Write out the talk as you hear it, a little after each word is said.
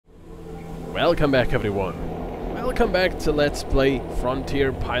Welcome back, everyone. Welcome back to Let's Play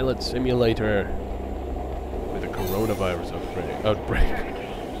Frontier Pilot Simulator with a coronavirus outbreak.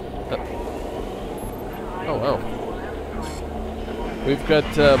 Oh wow. We've got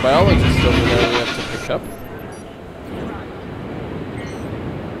biologists over there we have to pick up.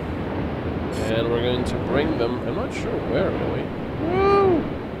 And we're going to bring them, I'm not sure where really. Woo!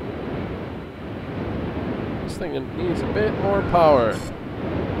 This thing needs a bit more power.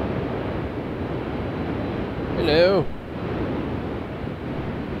 Hello.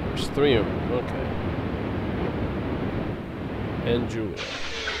 There's 3 of them, okay. And Julia.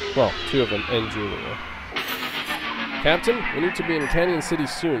 Well, 2 of them and Julia. Captain, we need to be in Canyon City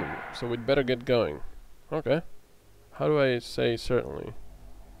soon, so we'd better get going. Okay. How do I say certainly?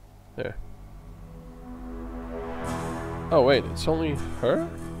 There. Oh wait, it's only her?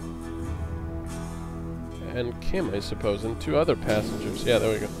 And Kim, I suppose, and 2 other passengers. Yeah,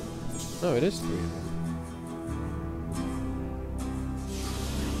 there we go. No, it is 3 of them.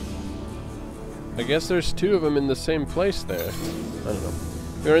 I guess there's 2 of them in the same place there. I don't know.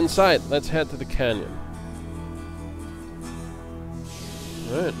 We're inside. Let's head to the canyon.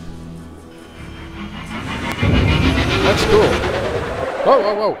 Alright. That's cool. Whoa,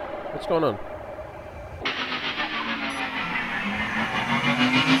 whoa, whoa. What's going on?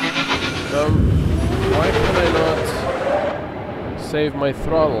 Why can I not save my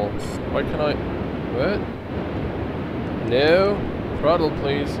throttle? Why can I... What? No. Throttle,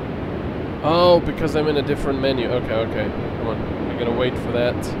 please. Oh, because I'm in a different menu. Okay, okay. Come on. I gotta wait for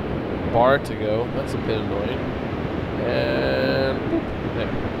that bar to go. That's a bit annoying. And... Boop.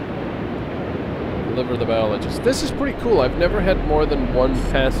 There. Deliver the biologist. This is pretty cool. I've never had more than 1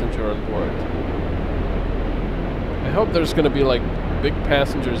 passenger on board. I hope there's gonna be like big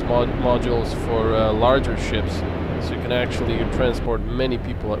passengers modules for larger ships, so you can actually transport many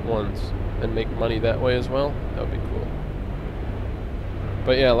people at once and make money that way as well. That would be cool.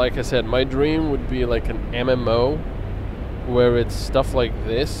 But yeah, like I said, my dream would be like an MMO where it's stuff like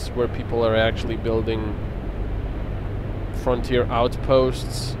this, where people are actually building frontier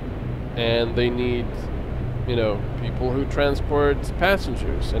outposts and they need, you know, people who transport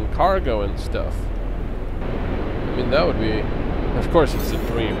passengers and cargo and stuff. I mean, that would be... Of course it's a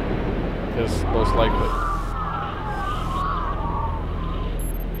dream, because most likely.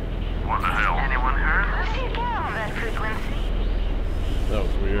 What the hell? Anyone heard? Let's see again on that frequency. That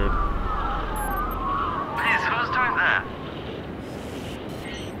was weird. Please, who's doing that?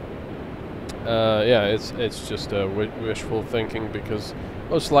 Yeah, it's just wishful thinking, because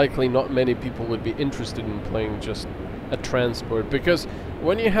most likely not many people would be interested in playing just a transport, because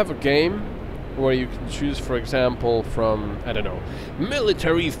when you have a game where you can choose, for example, from, I don't know,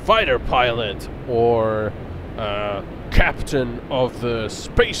 military fighter pilot or captain of the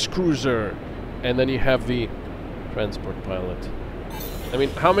space cruiser, and then you have the transport pilot. I mean,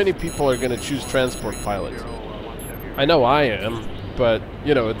 how many people are going to choose transport pilot? I know I am, but,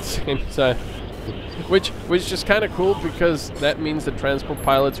 you know, at the same time... which is kind of cool, because that means that transport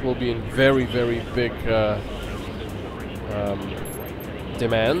pilots will be in very, very big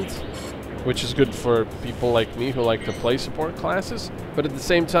demand, which is good for people like me who like to play support classes, but at the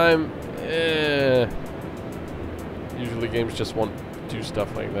same time, usually games just won't do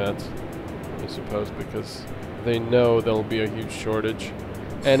stuff like that, I suppose, because they know there'll be a huge shortage,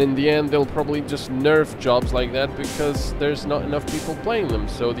 and in the end they'll probably just nerf jobs like that because there's not enough people playing them,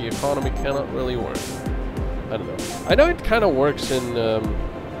 so the economy cannot really work. I don't know. I know it kind of works in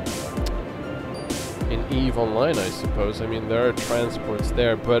EVE Online, I suppose. I mean, there are transports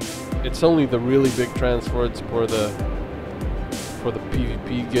there, but it's only the really big transports for the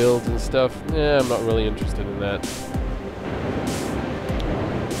PvP guilds and stuff. Yeah, I'm not really interested in that.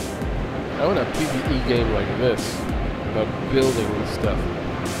 I want a PvE game like this, about building and stuff,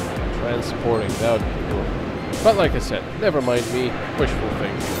 transporting. That would be cool. But like I said, never mind me. Wishful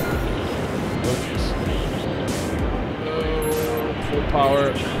thinking. Oh jeez. Oh, full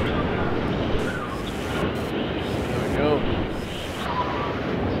power. Go.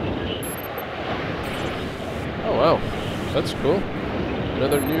 Oh wow, that's cool.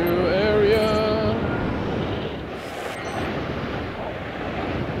 Another new area.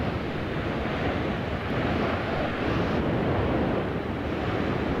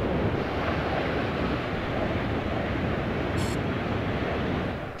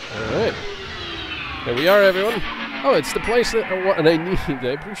 Alright. Here we are, everyone. Oh, it's the place that I want and I need.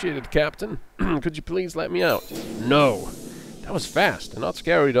 I appreciate it, Captain. Could you please let me out? No. That was fast and not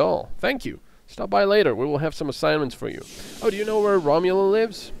scary at all. Thank you. Stop by later. We will have some assignments for you. Oh, do you know where Romula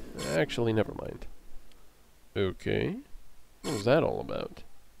lives? Actually, never mind. Okay. What was that all about?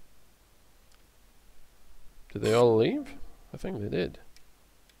 Did they all leave? I think they did.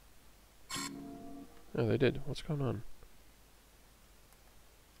 Yeah, they did. What's going on?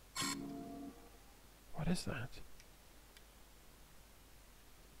 What is that?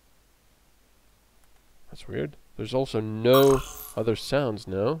 That's weird. There's also no other sounds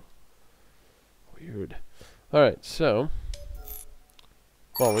now. Weird. Alright, so...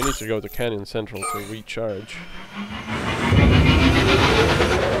 well, we need to go to Canyon Central to recharge.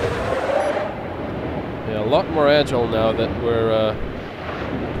 Yeah, a lot more agile now that we're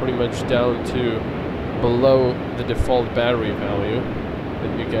pretty much down to below the default battery value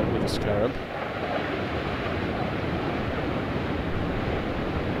that you get with the Scarab.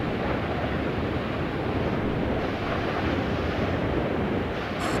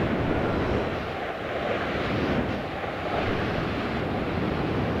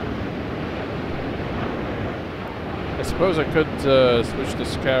 I suppose I could switch the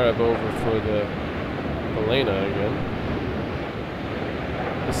Scarab over for the Balena again.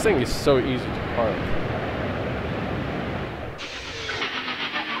 This thing is so easy to park.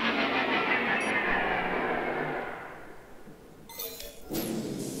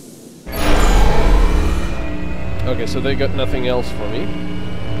 Okay, so they got nothing else for me.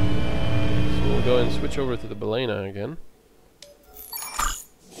 So we'll go and switch over to the Balena again.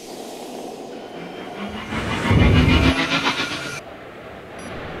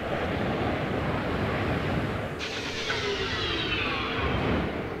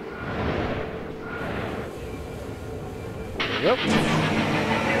 Yep.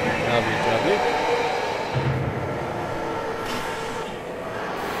 Lovely, lovely.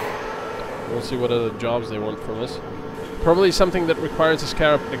 We'll see what other jobs they want from us. Probably something that requires a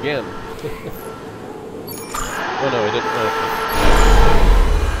Scarab again. Oh no, it didn't. Okay.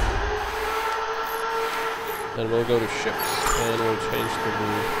 Then we'll go to ships and we'll change to the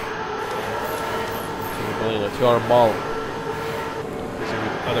Balena, to our mall. Some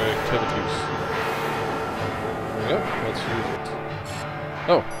other activities. Yep, let's use it.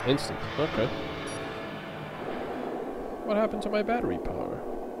 Oh, instant. Okay. What happened to my battery power?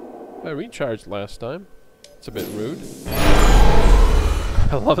 I recharged last time. It's a bit rude.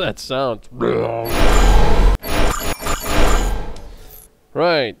 I love that sound.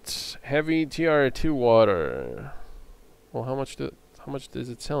 Right, heavy TR2 water. Well, how much is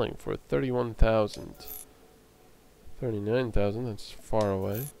it selling for? 31,000. 39,000. That's far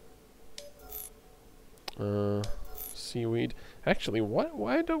away. Seaweed. Actually,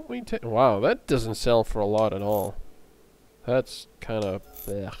 why don't we take... wow, that doesn't sell for a lot at all. That's kind of...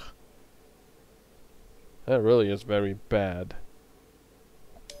 blech. That really is very bad.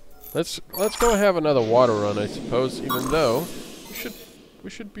 Let's go have another water run, I suppose, even though we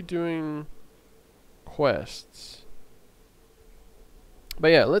should be doing quests.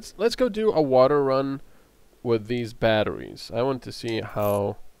 But yeah, let's go do a water run with these batteries. I want to see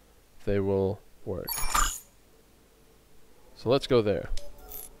how they will work. So let's go there.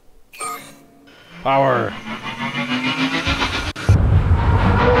 Power!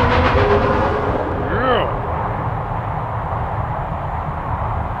 Yeah.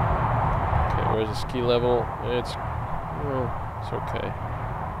 Okay, where's the ski level? It's... well, it's okay.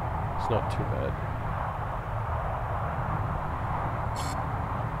 It's not too bad.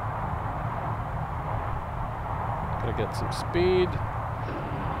 Gotta get some speed.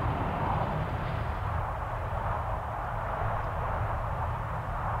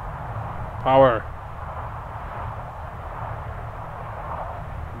 Power.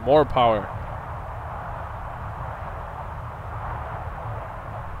 More power.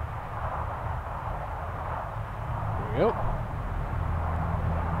 There we go.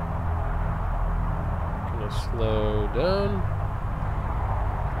 Gonna slow down.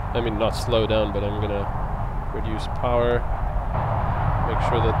 I mean, not slow down, but I'm gonna reduce power. Make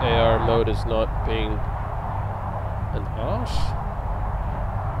sure that AR mode is not being an off.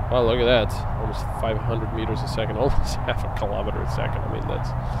 Oh, look at that. Almost 500 meters a second. Almost half a kilometer a second. I mean, that's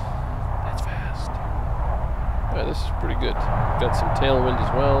fast. Alright, this is pretty good. Got some tailwind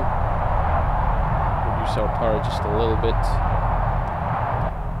as well. Reduce our power just a little bit.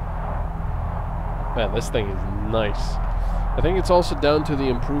 Man, this thing is nice. I think it's also down to the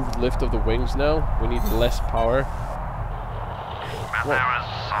improved lift of the wings now. We need less power. But there is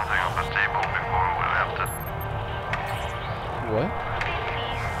something on the table before we left it. What?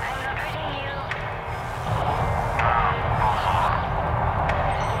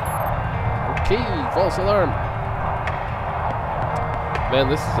 Okay, false alarm. Man,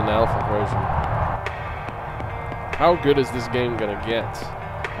 this is an alpha version. How good is this game gonna get?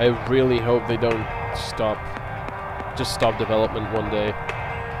 I really hope they don't stop. Just stop development one day.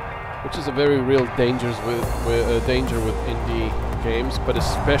 which is a very real danger with indie games, but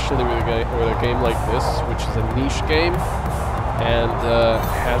especially with a game like this, which is a niche game and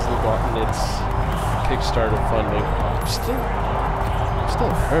hasn't gotten its Kickstarter funding. I'm still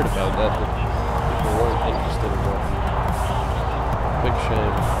heard about that, but people weren't interested enough. Big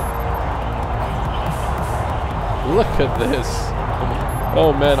shame. Look at this.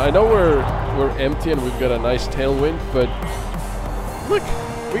 Oh man, I know we're empty and we've got a nice tailwind, but look,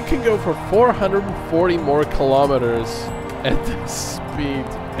 we can go for 440 more kilometers at this speed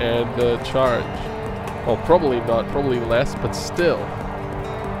and charge. Well, probably not, probably less, but still.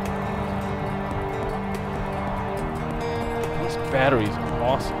 This battery is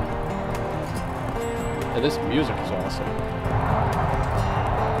awesome. And this music is awesome.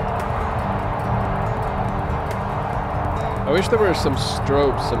 I wish there were some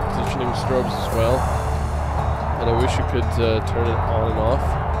strobes, some positioning strobes as well. And I wish you could turn it on and off.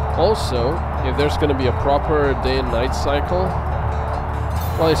 Also, if there's going to be a proper day and night cycle,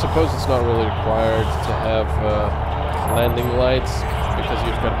 well, I suppose it's not really required to have landing lights because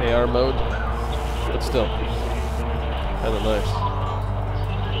you've got AR mode, but still, kind of nice.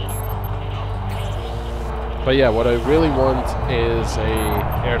 But yeah, what I really want is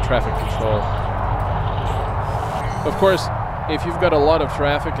a air traffic control. Of course, if you've got a lot of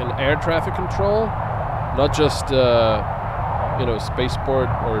traffic and air traffic control, not just you know, spaceport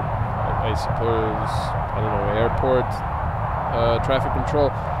or I suppose, I don't know, airport traffic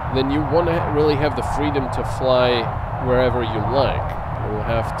control, then you want to really have the freedom to fly wherever you like. You will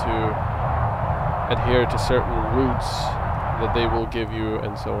have to adhere to certain routes that they will give you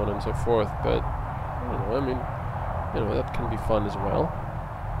and so on and so forth, but I don't know, I mean, you know, that can be fun as well.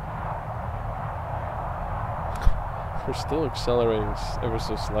 We're still accelerating ever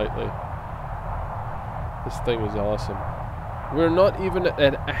so slightly. This thing is awesome. We're not even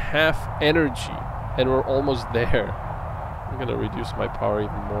at a half energy, and we're almost there. I'm gonna reduce my power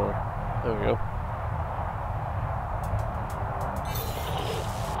even more. There we go.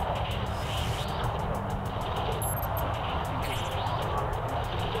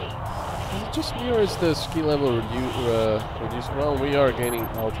 Is it just me, or is the ski level reduced? Well, we are gaining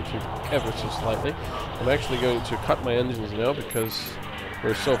altitude ever so slightly. I'm actually going to cut my engines now because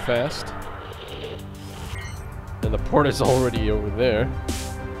we're so fast. And the port is already over there.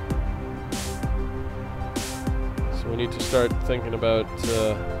 So we need to start thinking about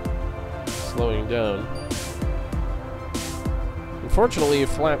slowing down. Unfortunately,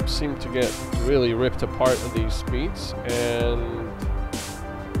 flaps seem to get really ripped apart at these speeds, and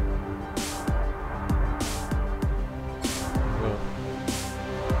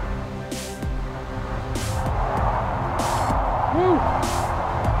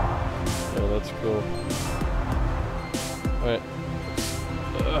cool. Alright.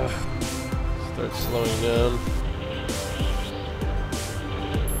 Start slowing down.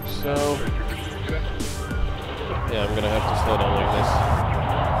 So. Yeah, I'm gonna have to slow down like this.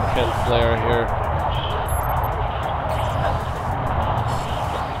 I can't flare here.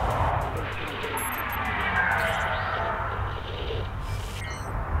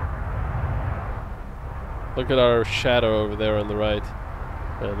 Look at our shadow over there on the right.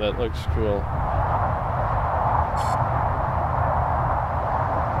 And that looks cool.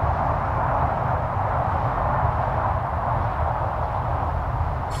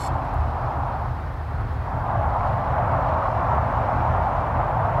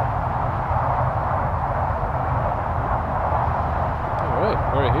 Alright,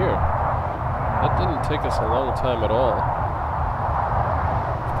 we're here. That didn't take us a long time at all.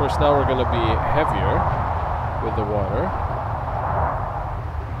 Of course, now we're going to be heavier with the water.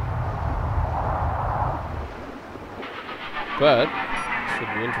 But it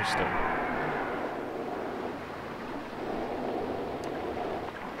should be interesting.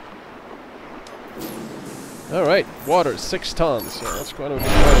 Alright, water, 6 tons. So let's go ahead and get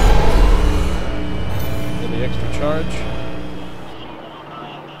started. And the extra charge.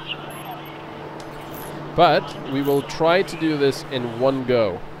 But we will try to do this in one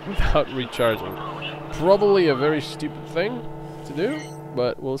go without recharging. Probably a very stupid thing to do,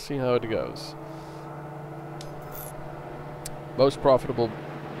 but we'll see how it goes. Most profitable.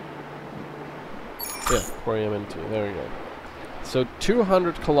 Yeah, Aquarium MT. There we go. So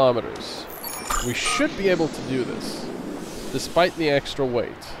 200 kilometers. We should be able to do this, despite the extra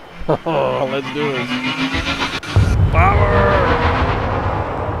weight. Let's do this. Power!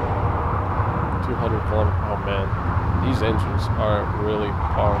 200 kilometers. Oh man, these engines are really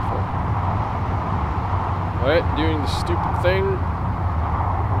powerful. Alright, doing the stupid thing.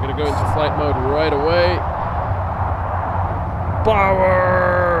 I'm gonna go into flight mode right away.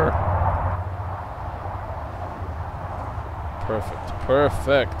 Power!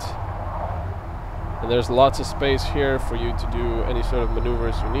 Perfect. And there's lots of space here for you to do any sort of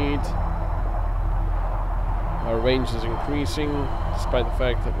maneuvers you need. Our range is increasing, despite the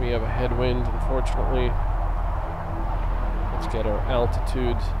fact that we have a headwind, unfortunately. Let's get our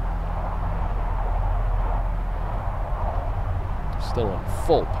altitude. Still on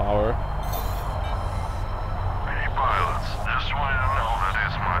full power. Hey pilots, just want you to know that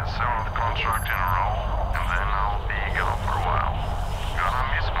it's my 7th contract in a row, and then I'll be gone for a while. Gonna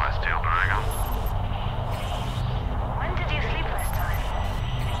miss my Steel Dragon. When did you sleep last time?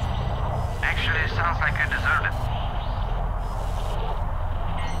 Actually, it sounds like I deserved it.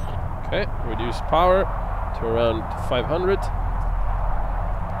 Okay, reduce power to around 500.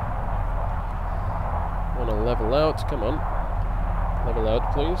 Wanna level out, come on. Level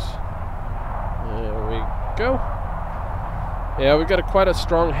out, please. There we go. Yeah, we got quite a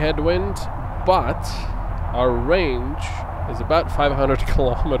strong headwind, but our range is about 500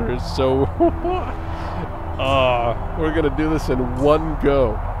 kilometers, so we're gonna do this in one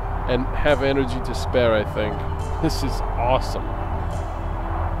go and have energy to spare, I think. This is awesome.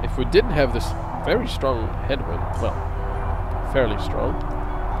 If we didn't have this very strong headwind, well, fairly strong,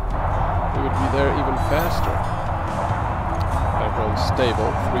 we would be there even faster. Background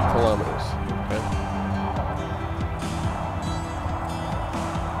stable, 3 kilometers. Okay.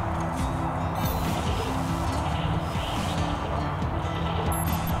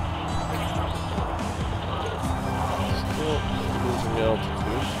 Still losing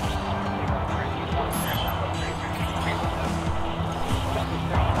altitude.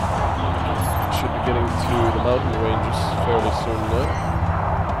 Should be getting to the mountain ranges fairly soon now.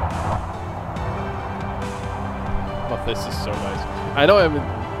 Oh, this is so nice. I know I'm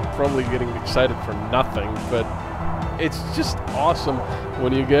probably getting excited for nothing, but it's just awesome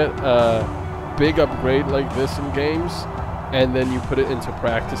when you get a big upgrade like this in games, and then you put it into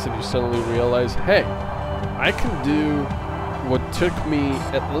practice and you suddenly realize, hey, I can do what took me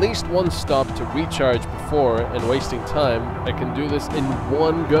at least one stop to recharge before and wasting time. I can do this in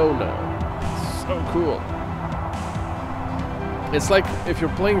one go now. It's so cool. It's like if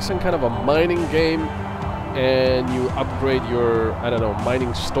you're playing some kind of a mining game and you upgrade your, I don't know,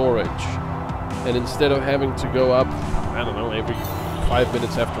 mining storage, and instead of having to go up, I don't know, every 5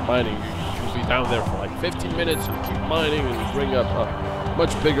 minutes after mining, you can be down there for like 15 minutes and keep mining and you bring up a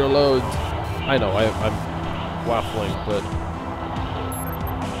much bigger load. I know, I'm waffling, but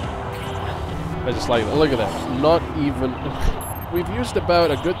I just like it. Look at that. Not even... We've used about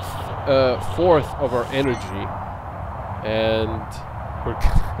a good fourth of our energy, and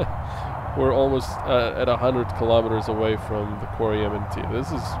we're almost at 100 kilometers away from the Quarry MNT.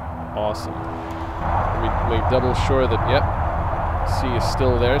 This is awesome. We make double sure that, yep, C is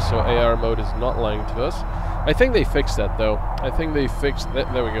still there, so AR mode is not lying to us. I think they fixed that, though. I think they fixed...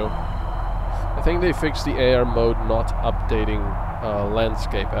 there we go. I think they fixed the AR mode not updating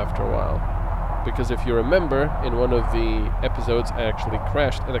landscape after a while. Because if you remember, in one of the episodes, I actually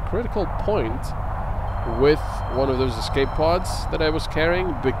crashed at a critical point with one of those escape pods that I was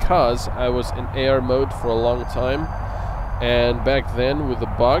carrying, because I was in AR mode for a long time. And back then, with the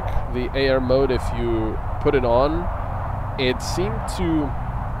bug, the AR mode, if you put it on, it seemed to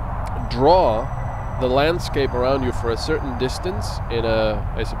draw the landscape around you for a certain distance in a,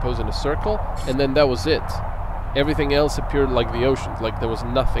 I suppose, in a circle, and then that was it. Everything else appeared like the ocean, like there was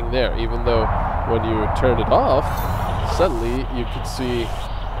nothing there, even though when you turned it off, suddenly you could see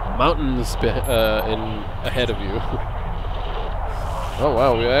mountains ahead of you. Oh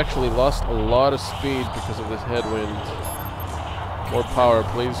wow, we actually lost a lot of speed because of this headwind. More power,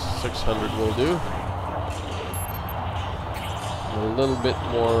 please. 600 will do. A little bit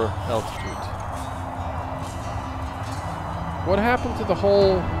more altitude. What happened to the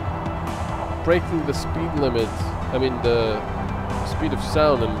whole breaking the speed limit? I mean the speed of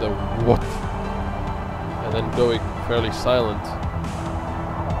sound and the what? And then going fairly silent.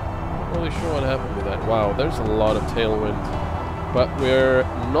 Not really sure what happened with that. Wow, there's a lot of tailwind. But we're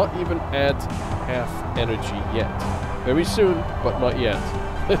not even at half energy yet. Very soon, but not yet.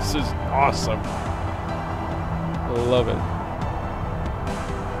 This is awesome. I love it.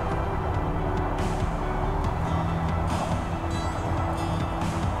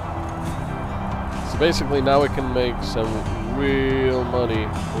 So basically now we can make some real money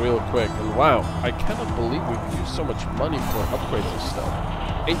real quick. And wow, I cannot believe we've used so much money for upgrades and stuff.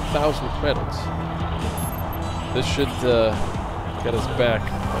 8,000 credits. This should get us back.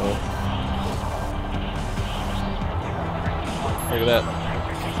 Look at that.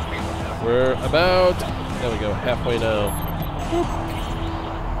 We're about, there we go, halfway now.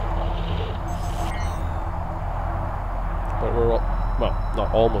 But we're Well,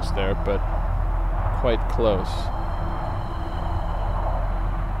 not almost there, but quite close.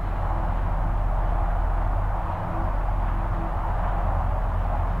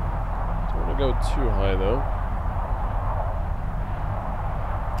 Don't want to go too high though,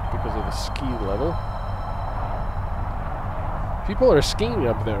 because of the ski level. People are skiing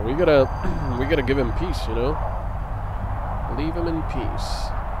up there. We gotta give him peace, you know. Leave him in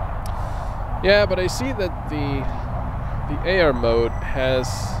peace. Yeah, but I see that the AR mode has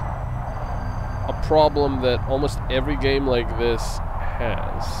a problem that almost every game like this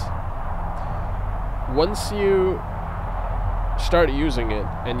has. Once you start using it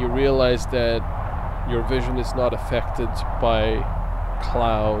and you realize that your vision is not affected by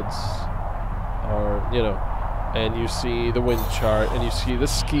clouds or, you know, and you see the wind chart and you see the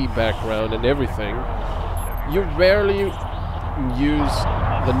ski background and everything, you rarely use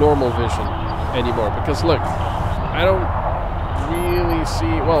the normal vision anymore. Because look, I don't really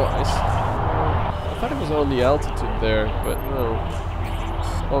see, well, I thought it was on the altitude there, but no.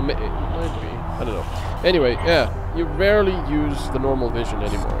 Oh, it might be, I don't know. Anyway, yeah, you rarely use the normal vision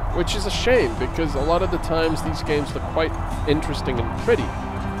anymore, which is a shame, because a lot of the times these games look quite interesting and pretty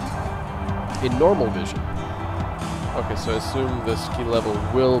in normal vision. Okay, so I assume the ski level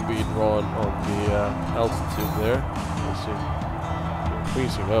will be drawn on the altitude there. Let's see.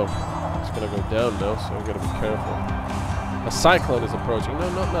 Increasing. Oh, it's going to go down now, so I've got to be careful. A cyclone is approaching. No,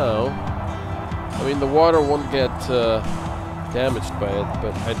 not now. I mean, the water won't get damaged by it,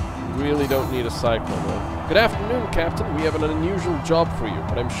 but I really don't need a cyclone. Though. Good afternoon, Captain. We have an unusual job for you,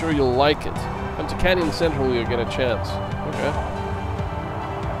 but I'm sure you'll like it. Come to Canyon Central, you'll get a chance. Okay.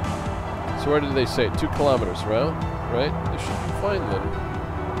 So where did they say? 2 kilometers, right? They should be fine then.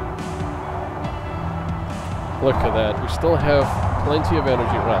 Look at that. We still have plenty of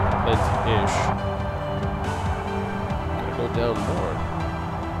energy. Well, plenty-ish. Gotta go down more.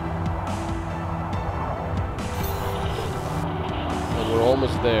 And we're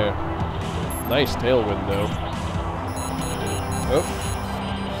almost there. Nice tailwind, though. Oh.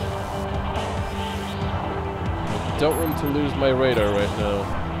 I don't want to lose my radar right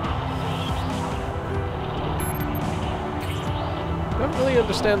now. I don't really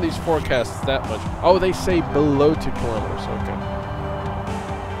understand these forecasts that much. Oh, they say below 2 kilometers. Okay.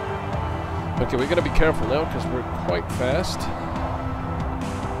 Okay, we gotta be careful now because we're quite fast.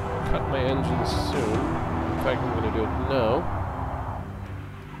 Cut my engine soon. In fact, I'm gonna do it now.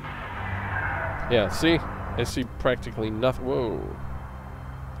 Yeah, see? I see practically nothing. Whoa.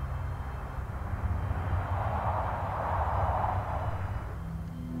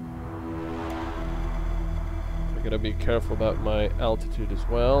 I gotta be careful about my altitude as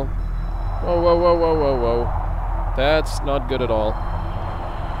well. Whoa, whoa, whoa, whoa, whoa, whoa. That's not good at all.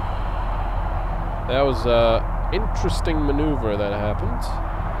 That was an interesting maneuver that happened.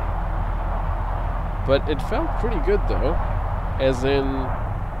 But it felt pretty good though. As in,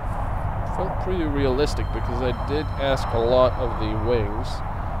 felt pretty realistic because I did ask a lot of the wings.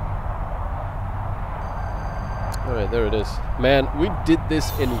 Alright, there it is. Man, we did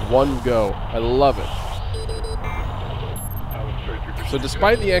this in one go. I love it. So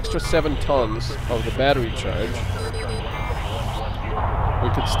despite the extra 7 tons of the battery charge, we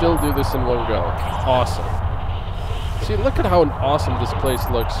could still do this in one go. Awesome. See, look at how awesome this place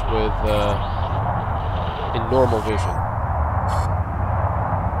looks with in normal vision.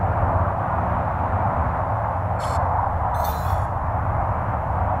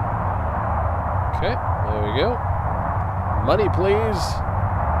 Okay, there we go. Money, please.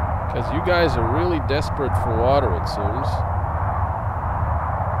 Because you guys are really desperate for water, it seems.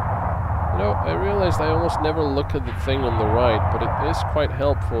 You know, I realized I almost never look at the thing on the right, but it is quite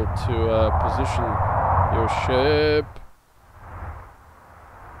helpful to position your ship.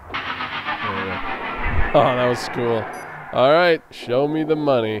 There we go. Oh, that was cool. Alright, show me the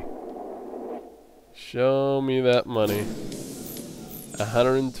money. Show me that money.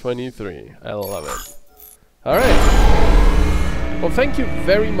 123. I love it. Alright. Well, thank you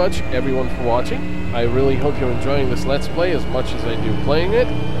very much, everyone, for watching. I really hope you're enjoying this Let's Play as much as I do playing it.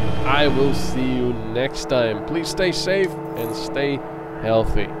 I will see you next time. Please stay safe and stay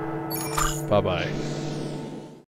healthy. Bye-bye.